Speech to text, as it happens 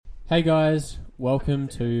Hey guys, welcome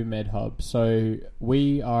to MedHub. So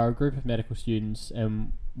we are a group of medical students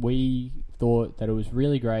and we thought that it was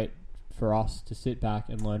really great for us to sit back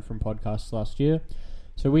and learn from podcasts last year.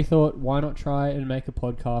 So we thought, why not try and make a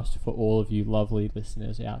podcast for all of you lovely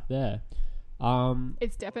listeners out there?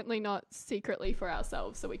 It's definitely not secretly for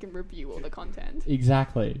ourselves so we can review all the content.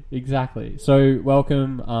 Exactly. So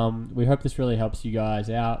welcome. We hope this really helps you guys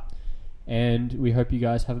out. And we hope you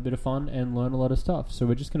guys have a bit of fun and learn a lot of stuff. So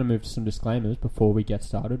we're just going to move to some disclaimers before we get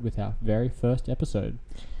started with our very first episode.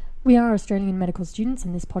 We are Australian medical students,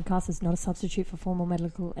 and this podcast is not a substitute for formal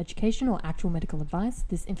medical education or actual medical advice.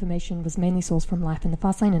 This information was mainly sourced from Life in the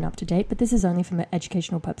Fast Lane and Up to Date, but this is only for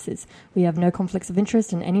educational purposes. We have no conflicts of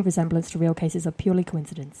interest, and any resemblance to real cases are purely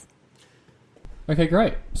coincidence. Okay,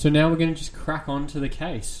 great. So now we're going to just crack on to the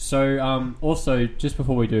case. So also, just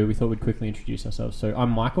before we do, we thought we'd quickly introduce ourselves. So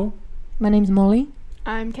I'm Michael. My name's Molly.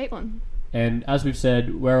 I'm Caitlin. And as we've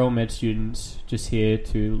said, we're all med students just here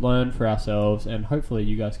to learn for ourselves, and hopefully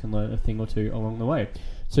you guys can learn a thing or two along the way.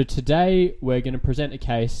 So today we're going to present a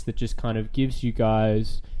case that just kind of gives you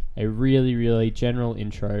guys a really, really general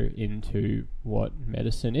intro into what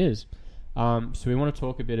medicine is. So we want to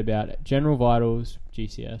talk a bit about general vitals,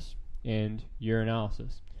 GCS, and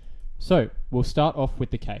urinalysis. So we'll start off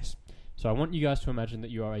with the case. So I want you guys to imagine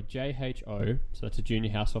that you are a JHO, so that's a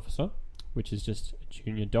junior house officer, which is just a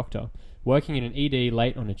junior doctor, working in an ED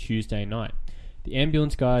late on a Tuesday night. The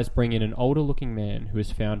ambulance guys bring in an older-looking man who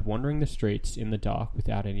is found wandering the streets in the dark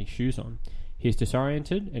without any shoes on. He is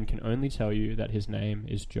disoriented and can only tell you that his name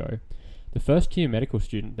is Joe. The first-year medical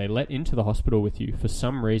student they let into the hospital with you for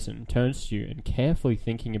some reason turns to you and, carefully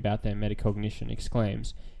thinking about their metacognition,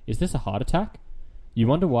 exclaims, "Is this a heart attack?" You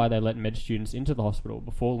wonder why they let med students into the hospital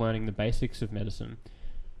before learning the basics of medicine,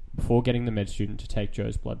 before getting the med student to take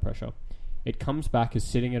Joe's blood pressure. It comes back as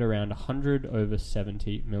sitting at around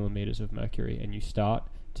 100/70 millimeters of mercury, and you start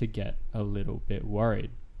to get a little bit worried.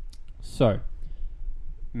 So,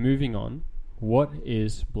 moving on, what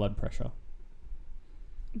is blood pressure?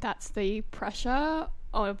 That's the pressure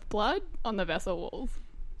of blood on the vessel walls.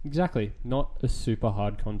 Exactly. Not a super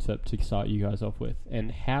hard concept to start you guys off with.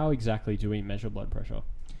 And how exactly do we measure blood pressure?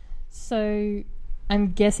 So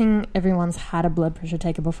I'm guessing everyone's had a blood pressure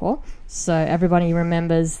taker before. So everybody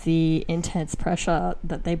remembers the intense pressure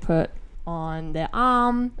that they put on their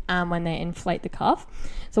arm when they inflate the cuff.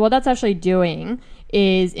 So what that's actually doing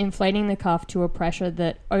is inflating the cuff to a pressure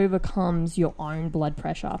that overcomes your own blood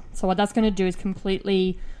pressure. So what that's going to do is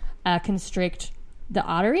completely constrict the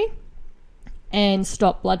artery and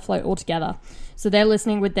stop blood flow altogether. So they're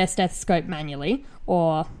listening with their stethoscope manually,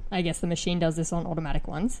 or I guess the machine does this on automatic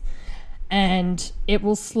ones. And it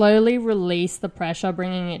will slowly release the pressure,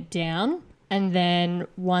 bringing it down. And then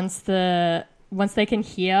once they can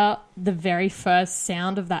hear the very first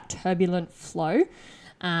sound of that turbulent flow,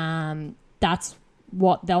 that's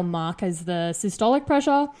what they'll mark as the systolic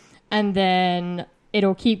pressure. And then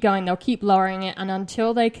it'll keep going. They'll keep lowering it, and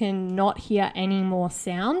until they can not hear any more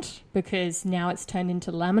sound, because now it's turned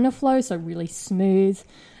into laminar flow, so really smooth,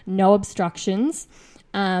 no obstructions,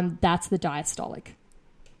 that's the diastolic.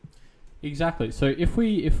 Exactly. So if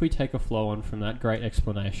we take a flow on from that great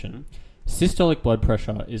explanation, systolic blood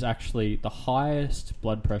pressure is actually the highest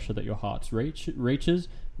blood pressure that your heart reaches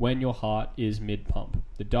when your heart is mid-pump.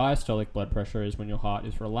 The diastolic blood pressure is when your heart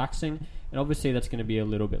is relaxing, and obviously that's going to be a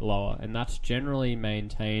little bit lower, and that's generally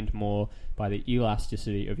maintained more by the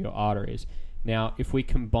elasticity of your arteries. Now, if we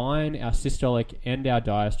combine our systolic and our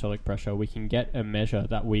diastolic pressure, we can get a measure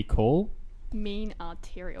that we call mean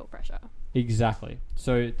arterial pressure. Exactly.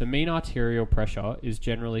 So the mean arterial pressure is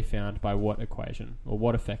generally found by what equation, or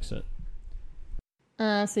what affects it?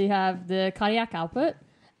 So you have the cardiac output,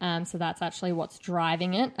 so that's actually what's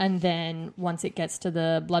driving it. And then once it gets to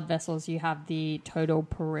the blood vessels, you have the total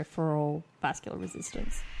peripheral vascular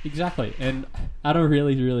resistance. Exactly. And at a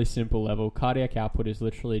really, really simple level, cardiac output is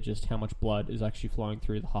literally just how much blood is actually flowing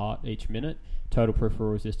through the heart each minute. Total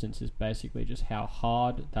peripheral resistance is basically just how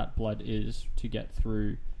hard that blood is to get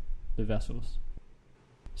through the vessels.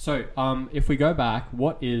 So, if we go back,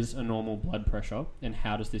 what is a normal blood pressure, and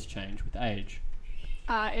how does this change with age?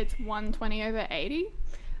 It's 120/80,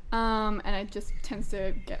 and it just tends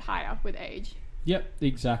to get higher with age. Yep,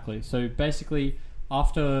 exactly. So basically,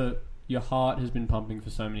 after your heart has been pumping for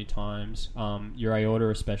so many times, your aorta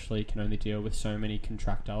especially can only deal with so many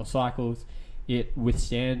contractile cycles. It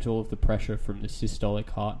withstands all of the pressure from the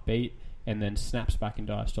systolic heartbeat and then snaps back in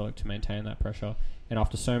diastolic to maintain that pressure. And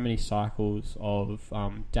after so many cycles of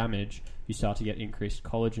damage, you start to get increased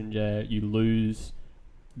collagen there. You lose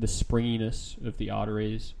the springiness of the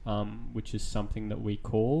arteries, which is something that we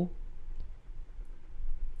call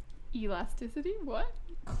Elasticity? What?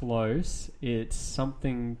 Close. It's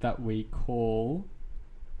something that we call...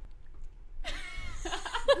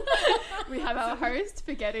 We have our host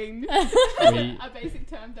forgetting We- a basic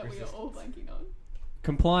term that we are all blanking on.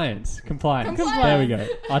 Compliance. Compliance. There we go.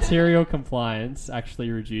 Arterial compliance actually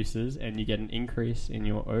reduces and you get an increase in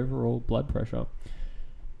your overall blood pressure.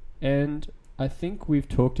 And I think we've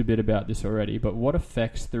talked a bit about this already, but what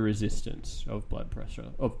affects the resistance of blood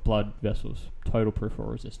pressure, of blood vessels, total peripheral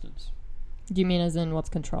resistance? Do you mean as in what's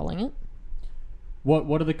controlling it?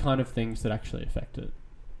 What are the kind of things that actually affect it,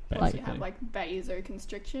 basically? You have like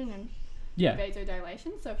vasoconstriction and yeah.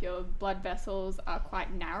 vasodilation. So if your blood vessels are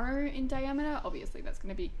quite narrow in diameter, obviously that's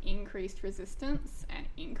going to be increased resistance and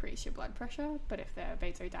increase your blood pressure. But if they're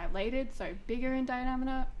vasodilated, so bigger in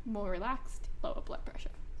diameter, more relaxed, lower blood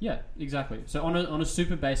pressure. Yeah, exactly. So on a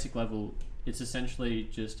super basic level, it's essentially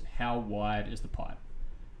just how wide is the pipe.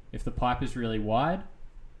 If the pipe is really wide,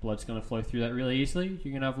 blood's going to flow through that really easily.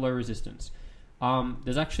 You're going to have low resistance.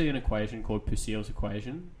 There's actually an equation called Poiseuille's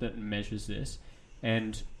equation that measures this,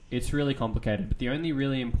 and it's really complicated. But the only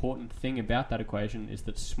really important thing about that equation is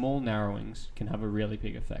that small narrowings can have a really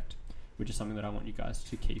big effect, which is something that I want you guys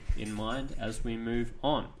to keep in mind as we move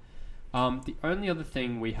on. The only other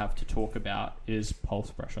thing we have to talk about is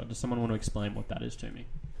pulse pressure. Does someone want to explain what that is to me?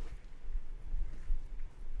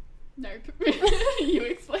 Nope. You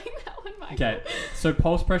explain that one, Michael. Okay, so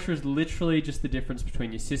pulse pressure is literally just the difference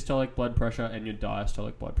between your systolic blood pressure and your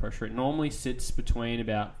diastolic blood pressure. It normally sits between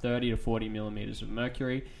about 30 to 40 millimeters of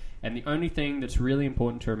mercury, and the only thing that's really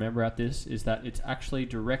important to remember at this is that it's actually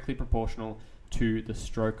directly proportional to the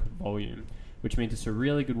stroke volume, which means it's a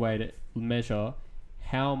really good way to measure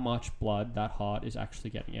how much blood that heart is actually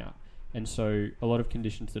getting out. And so a lot of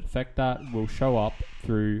conditions that affect that will show up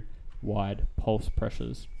through wide pulse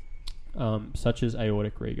pressures, such as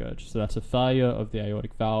aortic regurg. So that's a failure of the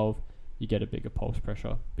aortic valve. You get a bigger pulse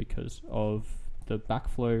pressure because of the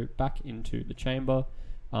backflow back into the chamber,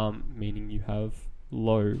 meaning you have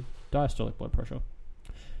low diastolic blood pressure.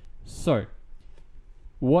 So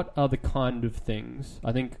what are the kind of things?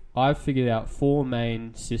 I think I've figured out 4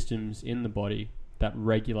 main systems in the body that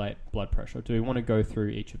regulate blood pressure. Do we want to go through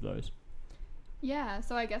each of those? Yeah,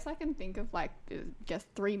 so I guess I can think of just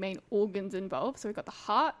 3 main organs involved. So we've got the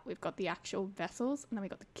heart, we've got the actual vessels, and then we've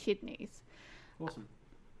got the kidneys. Awesome.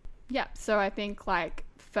 Yeah, so I think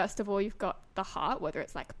first of all, you've got the heart, whether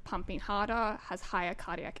it's pumping harder, has higher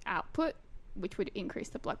cardiac output, which would increase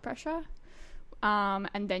the blood pressure.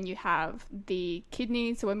 And then you have the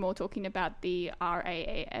kidneys, so we're more talking about the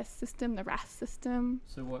RAAS system, the RAS system.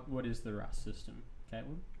 So what is the RAS system,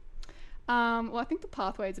 Caitlin? Well, I think the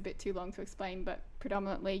pathway is a bit too long to explain, but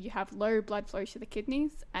predominantly you have low blood flow to the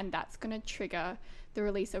kidneys, and that's going to trigger the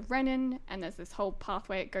release of renin, and there's this whole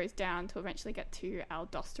pathway it goes down to eventually get to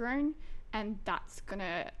aldosterone, and that's going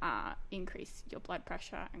to increase your blood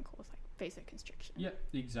pressure and cause vasoconstriction. Yep,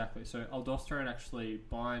 exactly. So aldosterone actually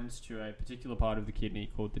binds to a particular part of the kidney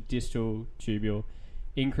called the distal tubule,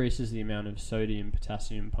 increases the amount of sodium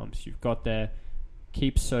potassium pumps you've got there,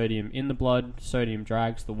 keeps sodium in the blood, sodium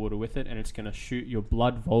drags the water with it, and it's going to shoot your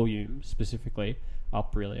blood volume specifically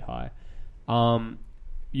up really high.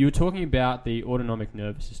 You were talking about the autonomic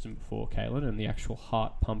nervous system before, Caitlin, and the actual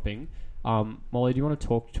heart pumping. Molly, do you want to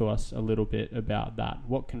talk to us a little bit about that?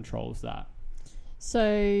 What controls that?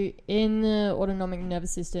 So in the autonomic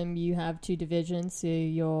nervous system, you have 2 divisions. So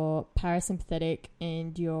your parasympathetic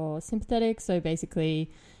and your sympathetic. So basically,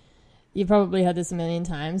 you've probably heard this a million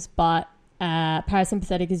times, but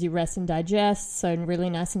parasympathetic is your rest and digest, so really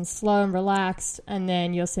nice and slow and relaxed. And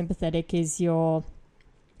then your sympathetic is your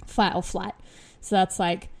fight or flight. So that's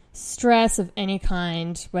stress of any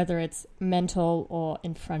kind, whether it's mental or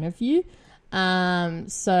in front of you.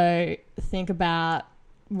 So think about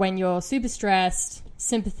when you're super stressed,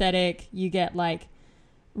 sympathetic, you get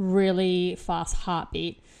really fast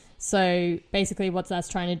heartbeat. So basically what that's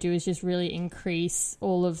trying to do is just really increase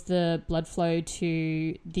all of the blood flow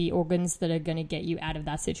to the organs that are going to get you out of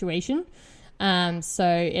that situation. So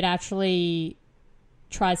it actually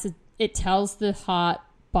it tells the heart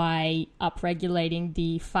by upregulating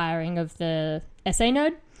the firing of the SA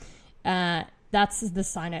node. That's the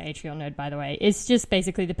sinoatrial node, by the way. It's just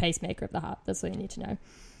basically the pacemaker of the heart. That's all you need to know.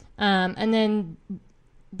 And then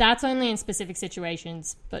that's only in specific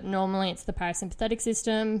situations, but normally it's the parasympathetic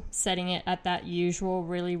system setting it at that usual,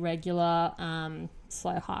 really regular,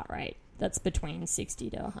 slow heart rate. That's between 60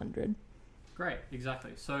 to 100. Great,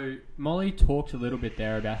 exactly. So Molly talked a little bit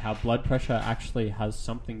there about how blood pressure actually has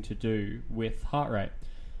something to do with heart rate.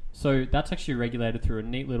 So that's actually regulated through a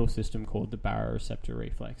neat little system called the baroreceptor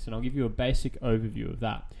reflex, and I'll give you a basic overview of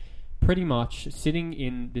that. pretty much sitting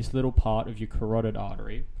in this little part of your carotid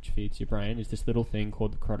artery, which feeds your brain, is this little thing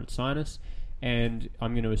called the carotid sinus. And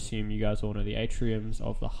I'm going to assume you guys all know the atriums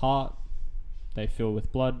of the heart. They fill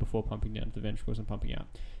with blood before pumping down to the ventricles and pumping out.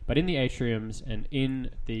 But in the atriums and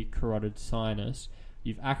in the carotid sinus,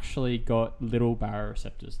 you've actually got little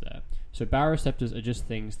baroreceptors there. So baroreceptors are just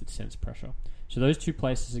things that sense pressure. So those two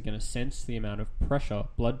places are going to sense the amount of pressure,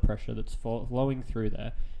 blood pressure that's flowing through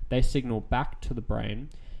there. They signal back to the brain,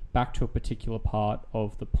 back to a particular part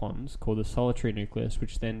of the pons called the solitary nucleus,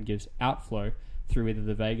 which then gives outflow through either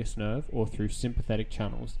the vagus nerve or through sympathetic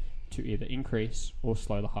channels to either increase or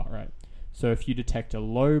slow the heart rate. So if you detect a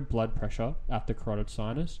low blood pressure at the carotid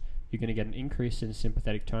sinus, you're going to get an increase in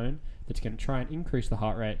sympathetic tone that's going to try and increase the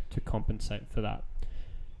heart rate to compensate for that.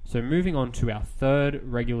 So moving on to our third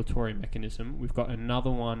regulatory mechanism, we've got another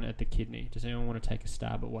one at the kidney. Does anyone want to take a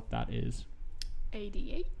stab at what that is?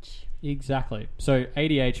 ADH. Exactly. So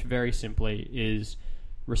ADH, very simply, is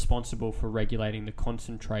responsible for regulating the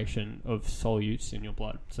concentration of solutes in your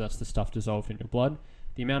blood. So that's the stuff dissolved in your blood.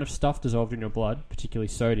 The amount of stuff dissolved in your blood, particularly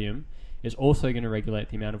sodium, is also going to regulate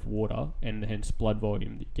the amount of water and hence blood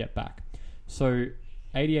volume that you get back. So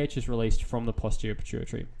ADH is released from the posterior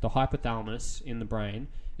pituitary. The hypothalamus in the brain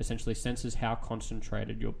essentially senses how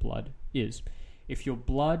concentrated your blood is. If your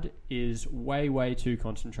blood is way, way too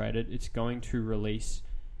concentrated, it's going to release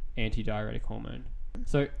antidiuretic hormone.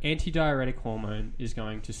 So antidiuretic hormone is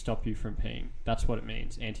going to stop you from peeing. That's what it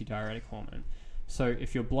means, antidiuretic hormone. So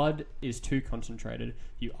if your blood is too concentrated,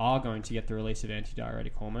 you are going to get the release of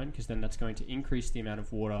antidiuretic hormone, because then that's going to increase the amount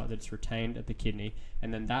of water that's retained at the kidney,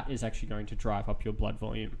 and then that is actually going to drive up your blood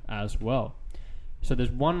volume as well. So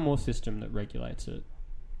there's one more system that regulates it.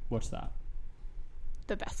 What's that?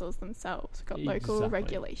 The vessels themselves got local Exactly.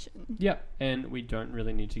 regulation. Yep, and we don't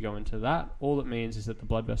really need to go into that. All it means is that the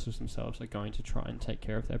blood vessels themselves are going to try and take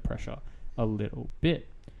care of their pressure a little bit.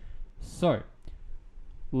 So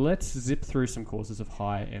let's zip through some causes of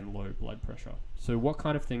high and low blood pressure. So what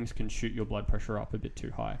kind of things can shoot your blood pressure up a bit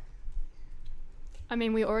too high? I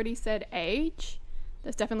mean, we already said age.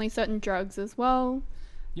 There's definitely certain drugs as well.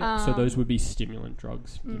 Yeah, so those would be stimulant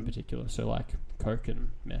drugs in particular, so like coke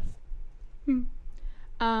and meth.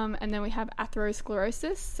 And then we have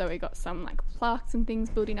atherosclerosis, so we got some like plaques and things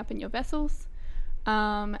building up in your vessels.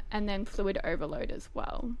 And then fluid overload as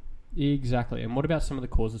well. Exactly. And what about some of the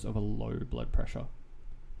causes of a low blood pressure?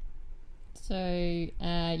 So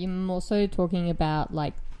you're also talking about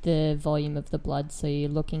like the volume of the blood, so you're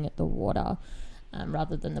looking at the water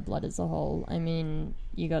rather than the blood as a whole. I mean,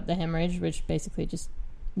 you got the hemorrhage, which basically just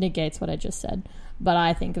negates what I just said, but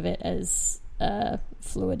I think of it as a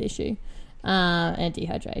fluid issue. And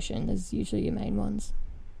dehydration is usually your main ones.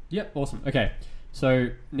 Yep, awesome. Okay,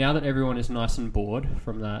 so now that everyone is nice and bored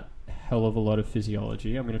from that hell of a lot of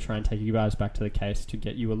physiology, I'm going to try and take you guys back to the case to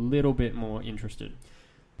get you a little bit more interested.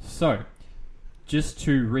 So, just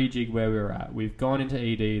to rejig where we were at, we've gone into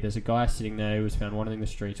ED. There's a guy sitting there who was found wandering the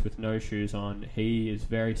streets with no shoes on. He is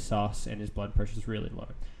very sus and his blood pressure is really low.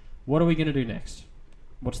 What are we going to do next?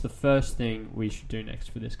 What's the first thing we should do next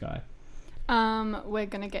for this guy? We're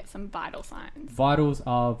going to get some vital signs. Vitals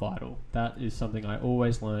are vital. That is something I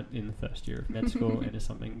always learnt in the first year of med school and is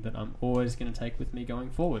something that I'm always going to take with me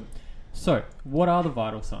going forward. So, what are the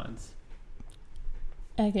vital signs?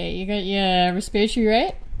 Okay, you got your respiratory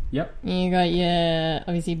rate. Yep. You got your,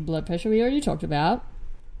 obviously, blood pressure we already talked about.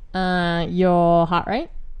 Your heart rate.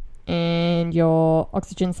 And your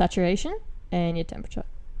oxygen saturation. And your temperature.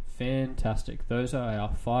 Fantastic. Those are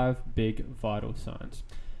our 5 big vital signs.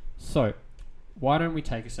 So, why don't we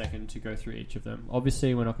take a second to go through each of them?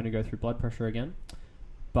 Obviously, we're not going to go through blood pressure again,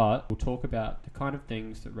 but we'll talk about the kind of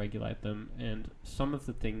things that regulate them and some of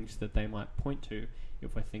the things that they might point to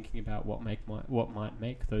if we're thinking about what might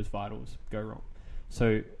make those vitals go wrong.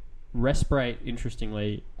 So, respirate,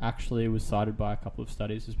 interestingly, actually was cited by a couple of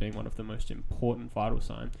studies as being one of the most important vital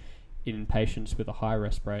signs. In patients with a high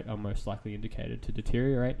respirate are most likely indicated to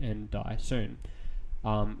deteriorate and die soon.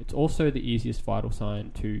 It's also the easiest vital sign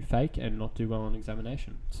to fake and not do well on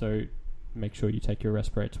examination. So make sure you take your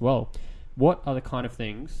respirates well. What are the kind of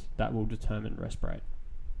things that will determine respirate?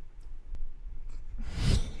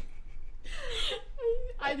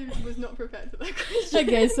 I was not prepared for that question.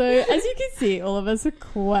 Okay, so as you can see, all of us are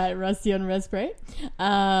quite rusty on respirate.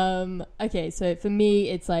 Okay, so for me,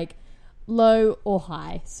 it's like low or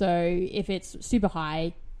high. So if it's super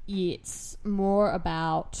high, it's more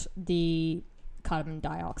about the carbon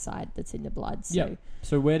dioxide that's in the blood. So yeah.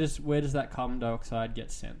 So where does that carbon dioxide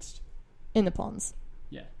get sensed? in the ponds.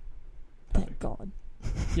 Yeah. Thank God.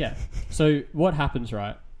 Yeah. So what happens,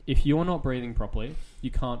 right? If you're not breathing properly,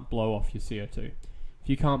 you can't blow off your CO2. If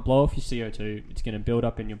you can't blow off your CO2, it's going to build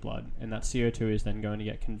up in your blood, and that CO2 is then going to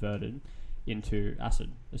get converted into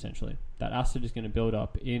acid, essentially. That acid is going to build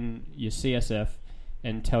up in your CSF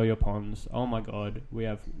and tell your ponds, oh my god, we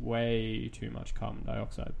have way too much carbon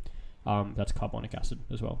dioxide. That's carbonic acid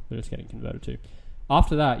as well that it's getting converted to.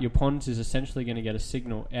 After that, your ponds is essentially going to get a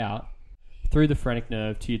signal out through the phrenic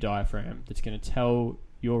nerve to your diaphragm that's going to tell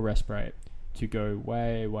your respirate to go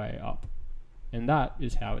way, way up. And that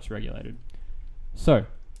is how it's regulated. So,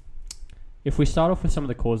 if we start off with some of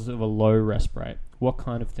the causes of a low respirate, what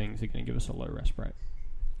kind of things are going to give us a low respirate?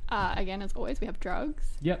 Again, as always, we have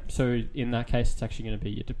drugs. Yep, so in that case, it's actually going to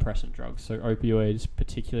be your depressant drugs. So opioids,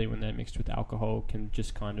 particularly when they're mixed with alcohol, can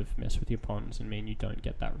just kind of mess with your ponds and mean you don't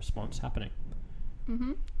get that response happening.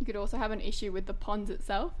 Mm-hmm. You could also have an issue with the ponds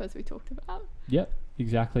itself, as we talked about. Yep,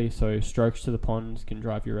 exactly. So strokes to the ponds can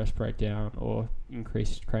drive your respirate down, or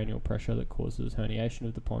increased cranial pressure that causes herniation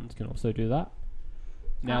of the ponds can also do that.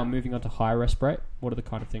 Now, moving on to high respirate, what are the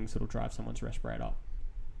kind of things that will drive someone's respirate up?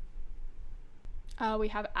 We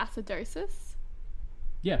have acidosis.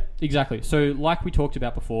 Yeah, exactly. So like we talked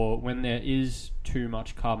about before, when there is too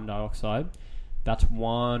much carbon dioxide, that's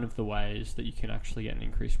one of the ways that you can actually get an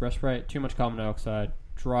increased respirate. Too much carbon dioxide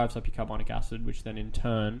drives up your carbonic acid, which then in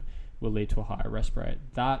turn will lead to a higher respirate.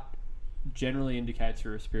 That generally indicates a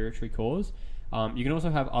respiratory cause. You can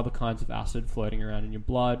also have other kinds of acid floating around in your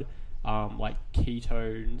blood, like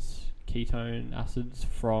ketone acids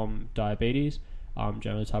from diabetes,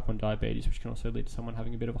 generally type 1 diabetes, which can also lead to someone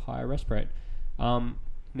having a bit of a higher respirate.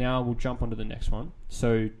 Now we'll jump onto the next one.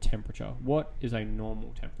 So temperature. What is a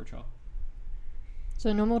normal temperature?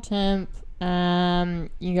 So normal temp,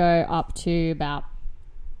 you go up to about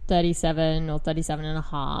 37 or 37 and a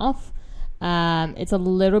half. It's a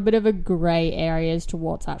little bit of a grey area as to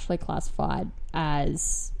what's actually classified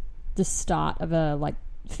as the start of a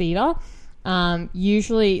fever.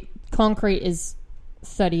 Usually concrete is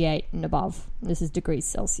 38 and above. This is degrees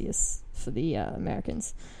Celsius for the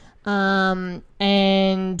Americans. And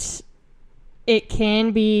it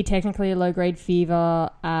can be technically a low-grade fever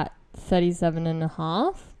at 37 and a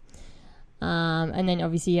half. And then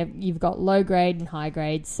obviously you've got low grade and high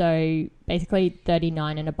grade. So basically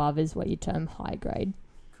 39 and above is what you term high grade.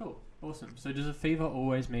 Cool. Awesome. So does a fever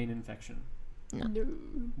always mean infection? No.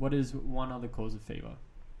 What is one other cause of fever?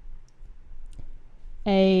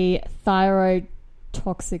 A thyroid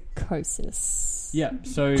toxicosis. Yeah,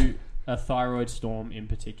 so a thyroid storm in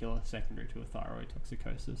particular, secondary to a thyroid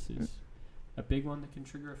toxicosis, is a big one that can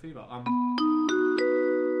trigger a fever. Ali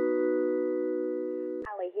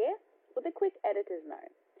here with a quick editor's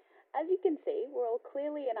note. As you can see, we're all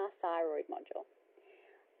clearly in our thyroid module.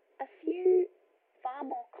 A few far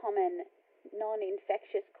more common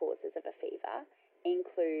non-infectious causes of a fever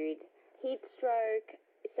include heat stroke,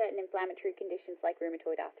 certain inflammatory conditions like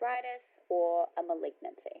rheumatoid arthritis, or a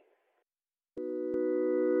malignancy.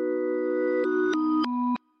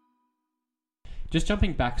 Just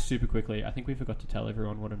jumping back super quickly, I think we forgot to tell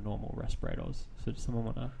everyone what a normal respirator is. So does someone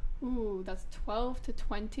want to... Ooh, that's 12 to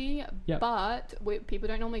 20, Yep. but people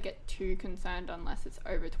don't normally get too concerned unless it's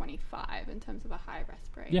over 25 in terms of a high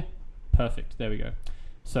respirate. Yeah, perfect. There we go.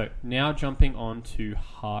 So now jumping on to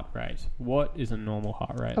heart rate. What is a normal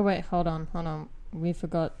heart rate? Oh wait, hold on. We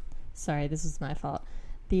forgot. Sorry, this was my fault.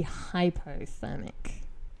 The hypothermic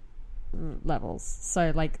levels.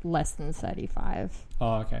 So less than 35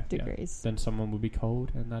 Oh, okay. degrees. Yeah. Then someone will be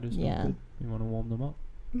cold, and that is not good. We want to warm them up.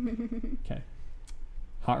 Okay.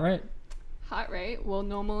 Heart rate? Heart rate, well,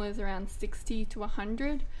 normal is around 60 to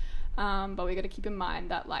 100, but we got to keep in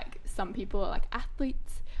mind that some people are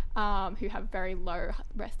athletes who have very low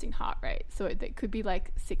resting heart rate, so it could be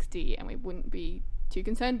 60 and we wouldn't be too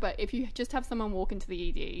concerned. But if you just have someone walk into the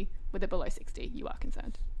ED with it below 60, you are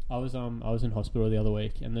concerned. I was in hospital the other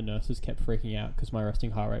week, and the nurses kept freaking out because my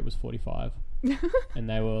resting heart rate was 45, and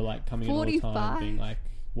they were coming in all the time being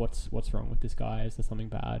what's wrong with this guy? Is there something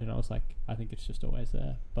bad? And I was like, I think it's just always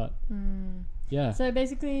there. But yeah. So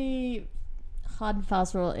basically, hard and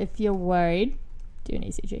fast rule: if you're worried, do an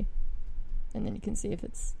ECG, and then you can see if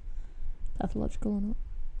it's pathological or not.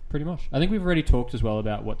 Pretty much. I think we've already talked as well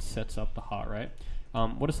about what sets up the heart rate.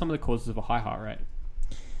 What are some of the causes of a high heart rate?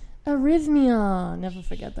 Arrhythmia. Never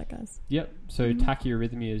forget that, guys. Yep. So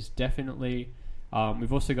tachyarrhythmia is definitely.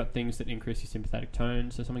 We've also got things that increase your sympathetic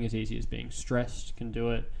tone. So something as easy as being stressed can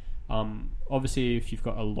do it. Obviously, if you've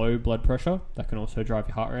got a low blood pressure, that can also drive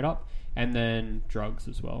your heart rate up. And then drugs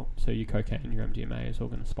as well. So your cocaine, your MDMA is all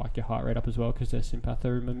going to spike your heart rate up as well because they're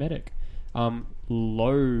sympathomimetic.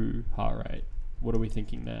 Low heart rate. What are we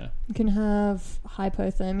thinking there? You can have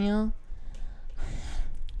hypothermia.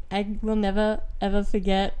 I will never, ever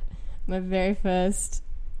forget my very first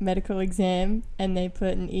medical exam, and they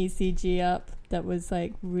put an ECG up that was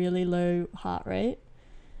like really low heart rate.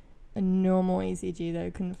 A normal ECG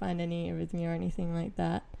though, couldn't find any arrhythmia or anything like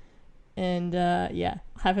that. And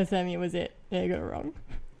hypothermia was it. They got it wrong.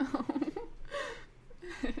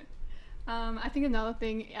 I think another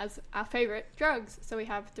thing as our favourite drugs. So we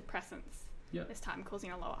have depressants. Yep. This time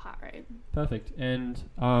causing a lower heart rate. Perfect. And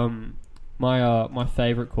my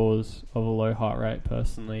favourite cause of a low heart rate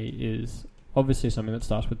personally is obviously something that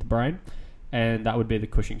starts with the brain, and that would be the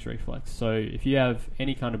Cushing's reflex. So if you have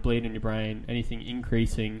any kind of bleed in your brain, anything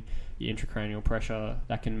increasing your intracranial pressure,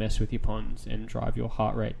 that can mess with your pons and drive your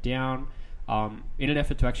heart rate down in an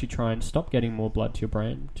effort to actually try and stop getting more blood to your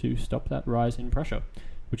brain to stop that rise in pressure,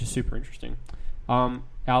 which is super interesting.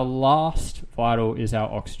 Our last vital is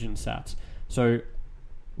our oxygen sats. So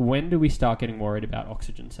when do we start getting worried about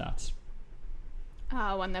oxygen sats?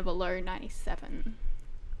 When they're below 97.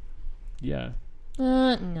 Yeah.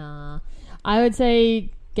 Nah. I would say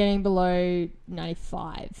getting below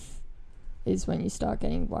 95 is when you start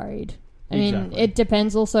getting worried. I mean, it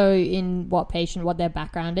depends also in what patient, what their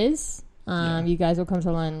background is. You guys will come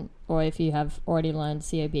to learn, or if you have already learned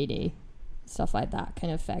COPD, stuff like that can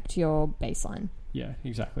affect your baseline. Yeah,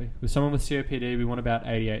 exactly. With someone with COPD, we want about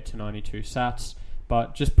 88 to 92 sats.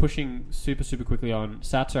 But just pushing super, super quickly on,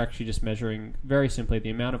 sats are actually just measuring, very simply, the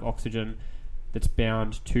amount of oxygen that's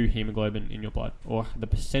bound to hemoglobin in your blood, or the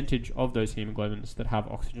percentage of those hemoglobins that have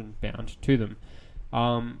oxygen bound to them.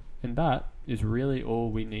 And that is really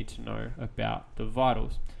all we need to know about the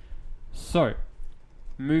vitals. So,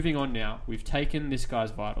 moving on now, we've taken this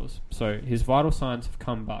guy's vitals. So, his vital signs have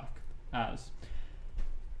come back as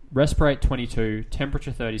respirate 22,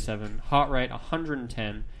 temperature 37, heart rate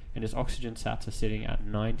 110, and his oxygen sats are sitting at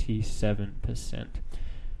 97%.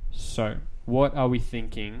 So, what are we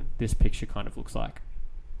thinking this picture kind of looks like?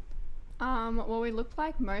 Well, we look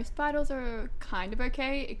like most vitals are kind of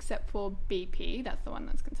okay, except for BP. That's the one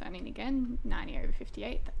that's concerning again. 90 over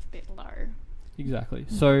 58. That's a bit low. Exactly.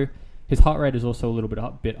 So, his heart rate is also a little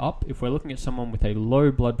bit up. If we're looking at someone with a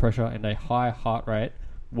low blood pressure and a high heart rate,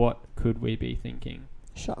 what could we be thinking?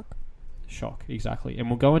 Shock, exactly. And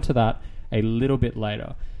we'll go into that a little bit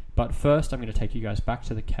later. But first, I'm going to take you guys back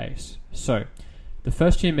to the case. So, the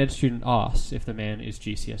first year med student asks if the man is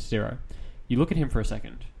GCS 0. You look at him for a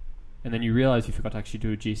second, and then you realise you forgot to actually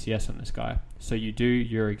do a GCS on this guy. So you do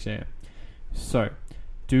your exam. So,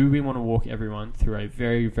 do we want to walk everyone through a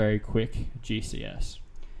very, very quick GCS?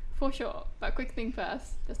 For sure. But quick thing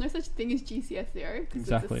first. There's no such thing as GCS 0 because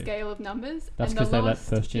Exactly. it's a scale of numbers. That's because they let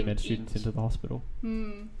first year med students into the hospital.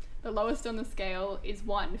 The lowest on the scale is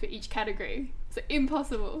 1 for each category. So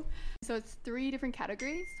impossible. So it's 3 different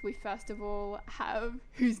categories. We first of all have,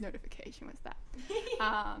 whose notification was that?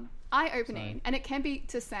 Eye-opening. Sorry. And it can be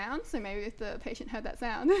to sound. So maybe if the patient heard that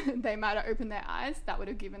sound, they might have opened their eyes. That would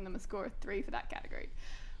have given them a score of 3 for that category.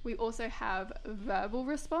 We also have verbal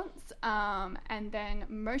response and then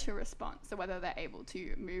motor response. So whether they're able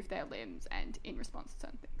to move their limbs and in response to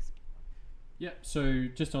certain things. Yep, so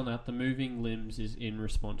just on that, the moving limbs is in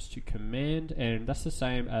response to command, and that's the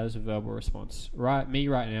same as a verbal response. Right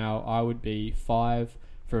now, I would be 5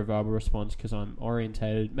 for a verbal response because I'm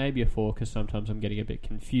orientated, maybe a 4 because sometimes I'm getting a bit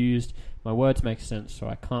confused. My words make sense, so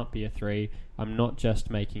I can't be a 3. I'm not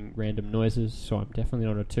just making random noises, so I'm definitely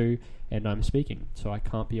not a 2, and I'm speaking, so I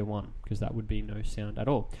can't be a 1 because that would be no sound at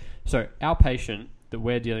all. So our patient that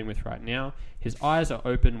we're dealing with right now, his eyes are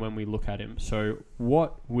open when we look at him. So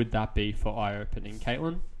what would that be for eye opening,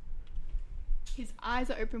 Caitlin? His eyes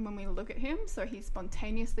are open when we look at him, so he's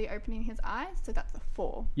spontaneously opening his eyes, so that's a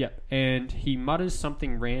 4. Yep, and he mutters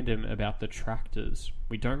something random about the tractors.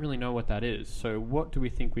 We don't really know what that is, so what do we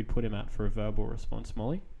think we'd put him at for a verbal response,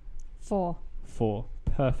 Molly? 4. 4.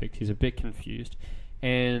 Perfect. He's a bit confused.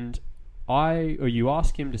 And you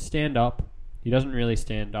ask him to stand up. He doesn't really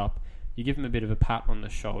stand up. You give him a bit of a pat on the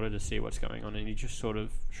shoulder to see what's going on, and he just sort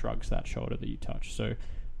of shrugs that shoulder that you touch. So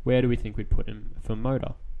where do we think we'd put him for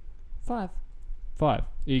motor? 5. 5,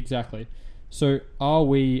 exactly. So are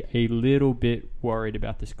we a little bit worried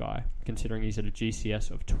about this guy, considering he's at a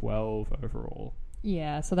GCS of 12 overall?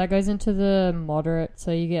 Yeah, so that goes into the moderate.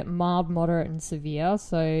 So you get mild, moderate, and severe.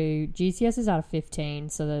 So GCS is out of 15,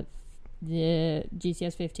 so that the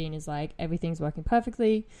GCS 15 is like everything's working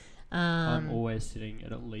perfectly. I'm always sitting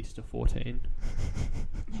at least a 14.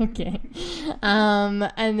 Okay.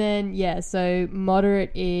 And then, so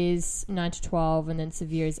moderate is 9 to 12, and then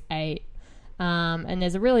severe is 8. And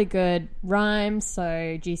there's a really good rhyme, so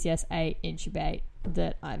GCS 8, intubate,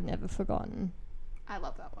 that I've never forgotten. I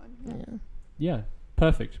love that one. Yeah. Yeah,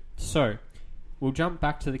 perfect. So, we'll jump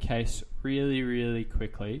back to the case really, really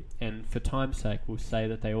quickly, and for time's sake, we'll say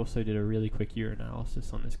that they also did a really quick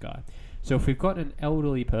urinalysis on this guy. So if we've got an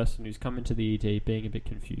elderly person who's come into the ED being a bit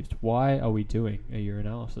confused, why are we doing a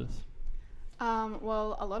urinalysis?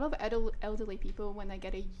 Well, a lot of elderly people, when they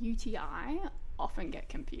get a UTI, often get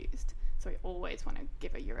confused. So we always want to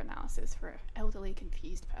give a urinalysis for an elderly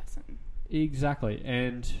confused person. Exactly,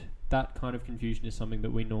 and that kind of confusion is something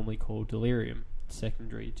that we normally call delirium,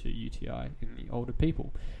 secondary to UTI in the older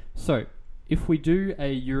people. So, if we do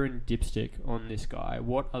a urine dipstick on this guy,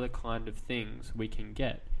 what are the kind of things we can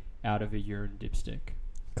get out of a urine dipstick?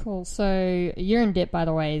 Cool. So urine dip, by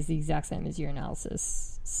the way, is the exact same as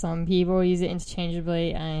urinalysis. Some people use it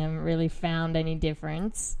interchangeably. I haven't really found any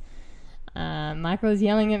difference. Michael's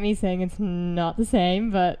yelling at me saying it's not the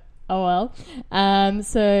same, but oh well.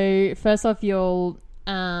 So first off, you'll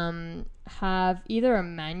have either a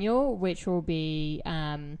manual, which will be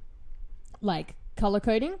like color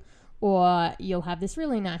coding, or you'll have this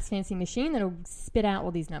really nice fancy machine that'll spit out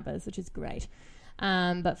all these numbers, which is great.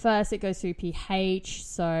 But first it goes through pH,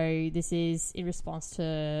 so this is in response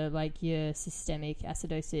to like your systemic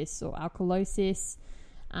acidosis or alkalosis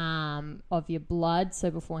of your blood.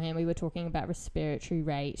 So beforehand we were talking about respiratory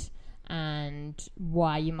rate and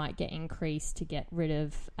why you might get increased to get rid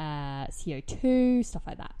of CO2, stuff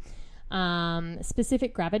like that.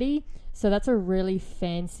 Specific gravity, so that's a really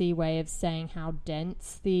fancy way of saying how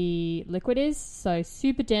dense the liquid is. So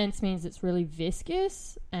super dense means it's really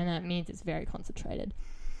viscous, and that means it's very concentrated.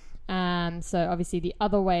 So obviously the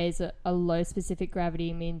other way is a low specific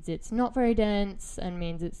gravity means it's not very dense and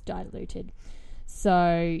means it's diluted.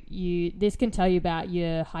 So this can tell you about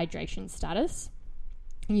your hydration status.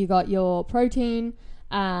 You got your protein,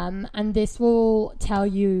 and this will tell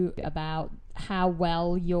you about how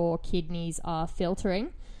well your kidneys are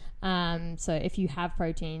filtering. So if you have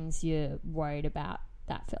proteins, you're worried about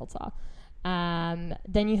that filter.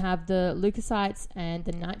 Then you have the leukocytes and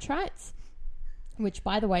the nitrites, which,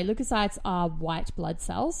 by the way, leukocytes are white blood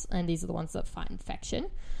cells, and these are the ones that fight infection.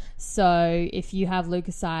 So if you have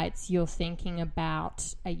leukocytes, you're thinking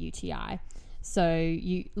about a UTI. So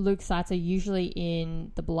leukocytes are usually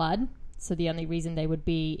in the blood. So the only reason they would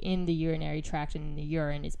be in the urinary tract and in the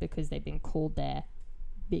urine is because they've been called there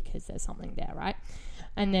because there's something there, right?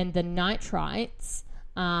 And then the nitrites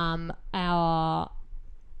are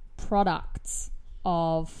products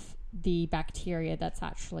of the bacteria that's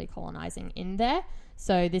actually colonizing in there.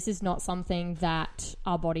 So this is not something that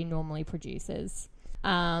our body normally produces.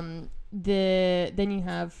 Then you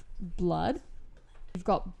have blood. You've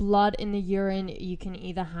got blood in the urine. You can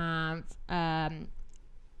either have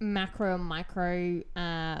macro and micro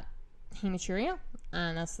hematuria,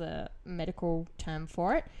 and that's the medical term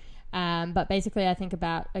for it. But basically I think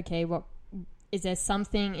about, okay, what is there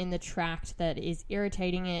something in the tract that is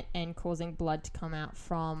irritating it and causing blood to come out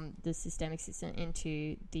from the systemic system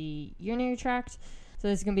into the urinary tract? So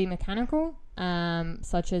this can be mechanical,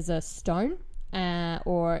 such as a stone,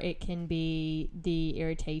 or it can be the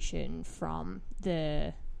irritation from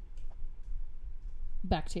the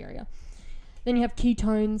bacteria. Then you have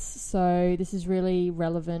ketones, so this is really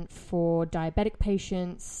relevant for diabetic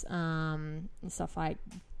patients, and stuff like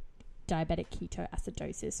diabetic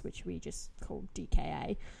ketoacidosis, which we just call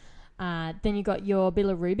DKA. Then you got your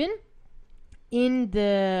bilirubin. In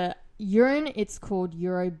the urine, it's called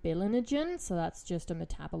urobilinogen, so that's just a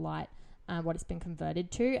metabolite, what it's been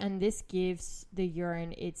converted to, and this gives the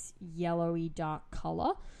urine its yellowy dark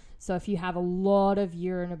color. So if you have a lot of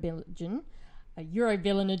urobilinogen,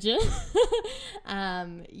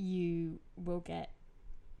 you will get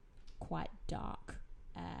quite dark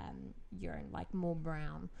urine, like more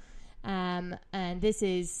brown. And this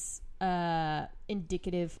is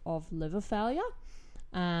indicative of liver failure.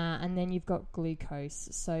 And then you've got glucose.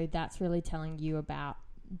 So that's really telling you about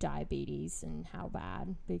diabetes and how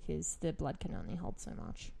bad, because the blood can only hold so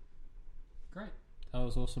much. Great. That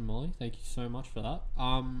was awesome, Molly. Thank you so much for that.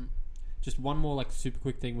 Just one more super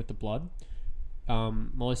quick thing with the blood.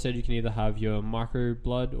 Molly said you can either have your micro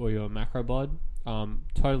blood or your macro blood.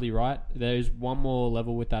 Totally right. There's one more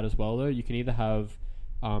level with that as well, though. You can either have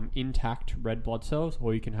intact red blood cells,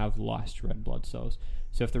 or you can have lysed red blood cells.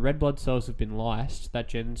 So if the red blood cells have been lysed, that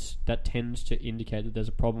tends to indicate that there's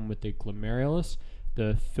a problem with the glomerulus,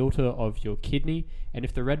 the filter of your kidney. And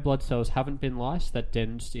if the red blood cells haven't been lysed, that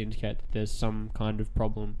tends to indicate that there's some kind of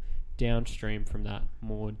problem downstream from that,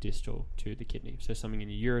 more distal to the kidney. So something in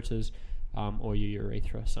your ureters or your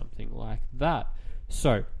urethra, something like that.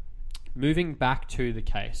 So moving back to the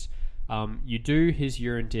case. You do his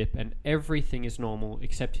urine dip and everything is normal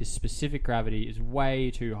except his specific gravity is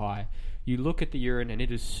way too high. you look at the urine and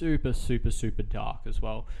it is super, super, super dark as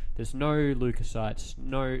well. There's no leukocytes,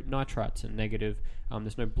 no nitrites are negative.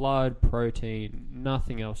 There's no blood, protein,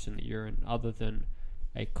 nothing else in the urine other than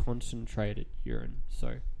a concentrated urine.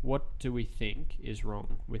 So what do we think is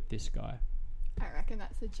wrong with this guy? I reckon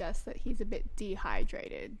that suggests that he's a bit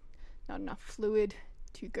dehydrated, not enough fluid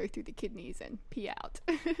to go through the kidneys and pee out.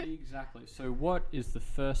 Exactly. So what is the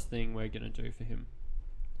first thing we're going to do for him?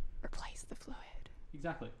 Replace the fluid.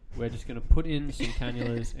 Exactly. We're just going to put in some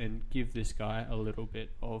cannulas and give this guy a little bit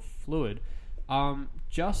of fluid.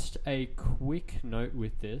 Just a quick note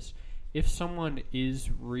with this. If someone is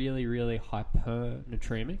really, really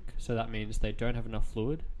hypernatremic, so that means they don't have enough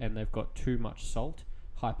fluid and they've got too much salt,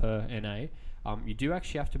 hyper Na, you do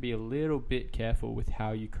actually have to be a little bit careful with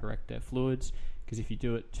how you correct their fluids, because if you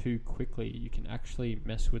do it too quickly, you can actually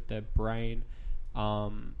mess with their brain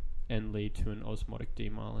and lead to an osmotic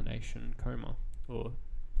demyelination coma or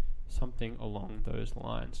something along those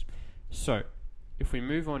lines. So, if we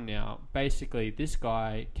move on now, basically this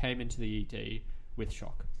guy came into the ED with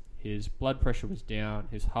shock. His blood pressure was down,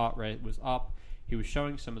 his heart rate was up, he was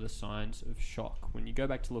showing some of the signs of shock. When you go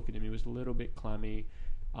back to look at him, he was a little bit clammy,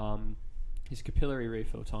 his capillary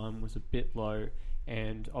refill time was a bit low,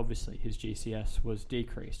 and obviously his GCS was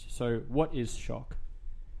decreased. So what is shock?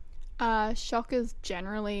 Shock is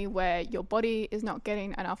generally where your body is not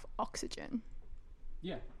getting enough oxygen.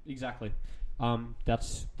 Yeah, exactly.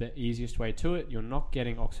 That's the easiest way to it. You're not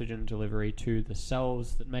getting oxygen delivery to the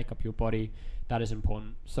cells that make up your body. That is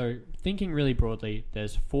important. So thinking really broadly,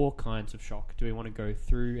 there's 4 kinds of shock. Do we want to go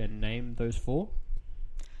through and name those 4?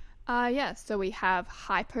 Yeah, so we have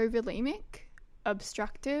hypovolemic,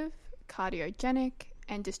 obstructive, cardiogenic,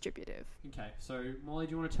 and distributive. Okay, so Molly,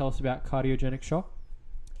 do you want to tell us about cardiogenic shock?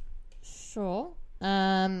 Sure.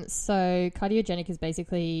 So cardiogenic is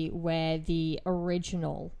basically where the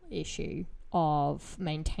original issue of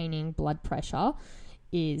maintaining blood pressure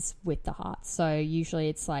is with the heart. So usually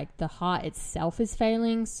it's like the heart itself is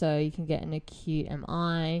failing, so you can get an acute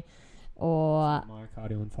MI or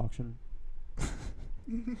myocardial infarction.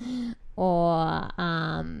 or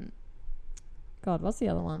God, what's the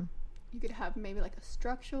other one? You could have maybe like a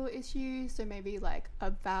structural issue, so maybe like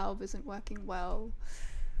a valve isn't working well.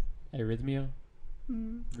 Arrhythmia.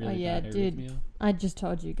 Really oh yeah, bad dude. arrhythmia. I just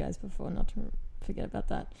told you guys before not to forget about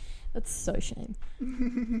that. That's so shame.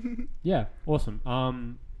 Yeah, awesome.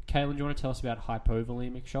 Caitlin, do you want to tell us about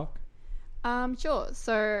hypovolemic shock? Sure.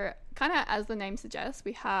 So kind of as the name suggests,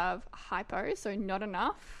 we have hypo, so not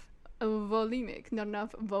enough, volemic, not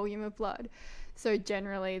enough volume of blood. So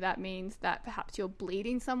generally that means that perhaps you're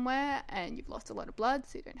bleeding somewhere and you've lost a lot of blood,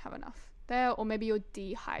 so you don't have enough there, or maybe you're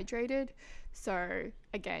dehydrated. So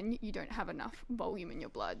again, you don't have enough volume in your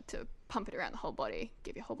blood to pump it around the whole body,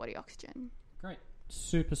 give your whole body oxygen. Great.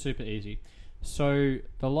 Super, super easy. So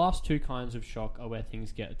the last 2 kinds of shock are where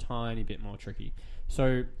things get a tiny bit more tricky.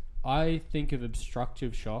 So I think of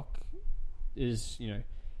obstructive shock is,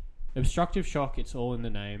 obstructive shock, it's all in the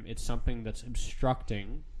name. It's something that's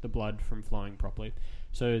obstructing the blood from flowing properly.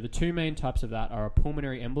 So the 2 main types of that are a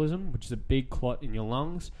pulmonary embolism, which is a big clot in your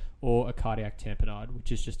lungs, or a cardiac tamponade,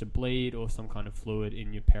 which is just a bleed or some kind of fluid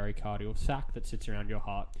in your pericardial sac that sits around your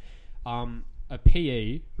heart. A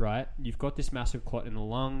PE, right? You've got this massive clot in the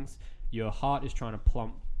lungs. Your heart is trying to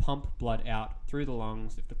pump blood out through the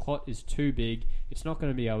lungs. If the clot is too big, it's not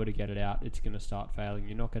going to be able to get it out. It's going to start failing.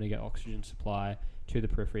 You're not going to get oxygen supply to the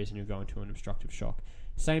peripheries, and you'll go into an obstructive shock.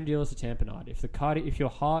 Same deal as a tamponade. If your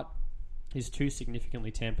heart is too significantly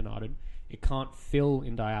tamponaded, it can't fill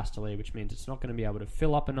in diastole, which means it's not going to be able to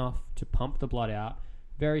fill up enough to pump the blood out.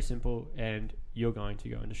 Very simple, and you're going to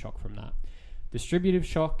go into shock from that. Distributive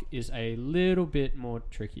shock is a little bit more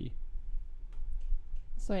tricky.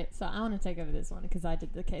 So I want to take over this one because I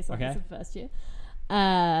did the case on this in first year.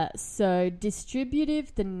 So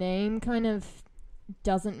distributive, the name kind of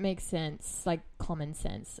doesn't make sense, like common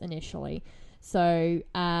sense initially. So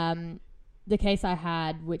the case I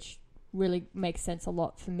had, which really makes sense a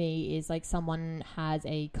lot for me, is like someone has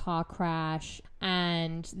a car crash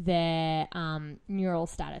and their neural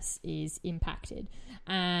status is impacted.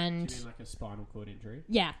 And Do you mean like a spinal cord injury?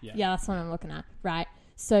 Yeah, that's what I'm looking at, right?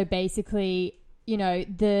 So basically,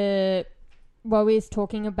 we're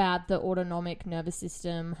talking about the autonomic nervous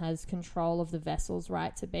system has control of the vessels,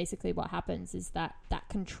 right? So basically what happens is that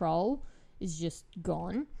control is just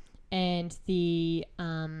gone, and the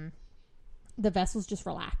vessels just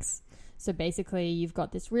relax. So basically you've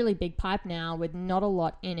got this really big pipe now with not a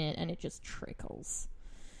lot in it, and it just trickles.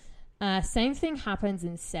 Same thing happens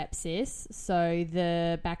in sepsis. So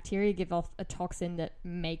the bacteria give off a toxin that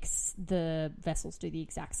makes the vessels do the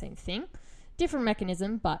exact same thing. Different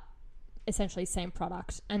mechanism, but essentially same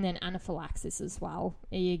product. And then anaphylaxis as well.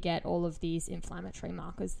 You get all of these inflammatory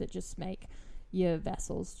markers that just make your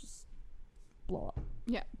vessels just blow up.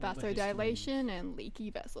 Yeah, All the vasodilation and leaky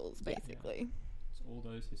vessels, basically. It's all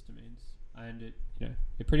those histamines, and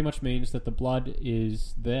it pretty much means that the blood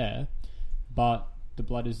is there, but the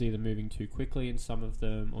blood is either moving too quickly in some of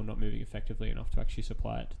them or not moving effectively enough to actually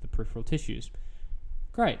supply it to the peripheral tissues.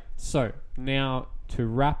 Great. So now to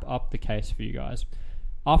wrap up the case for you guys,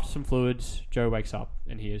 after some fluids, Joe wakes up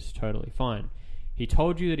and he is totally fine. He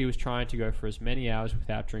told you that he was trying to go for as many hours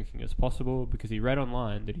without drinking as possible because he read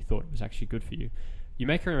online that he thought it was actually good for you. You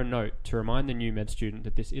make her a note to remind the new med student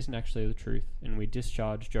that this isn't actually the truth, and we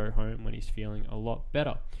discharge Joe home when he's feeling a lot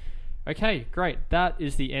better. Okay, great. That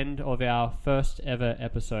is the end of our first ever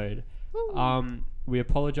episode. We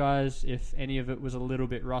apologize if any of it was a little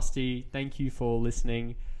bit rusty. Thank you for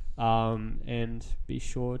listening, and be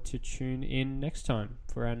sure to tune in next time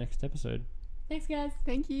for our next episode. Thanks, guys.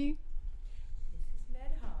 Thank you. This is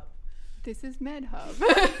MedHub. This is MedHub.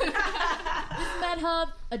 This is MedHub.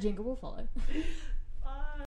 A jingle will follow.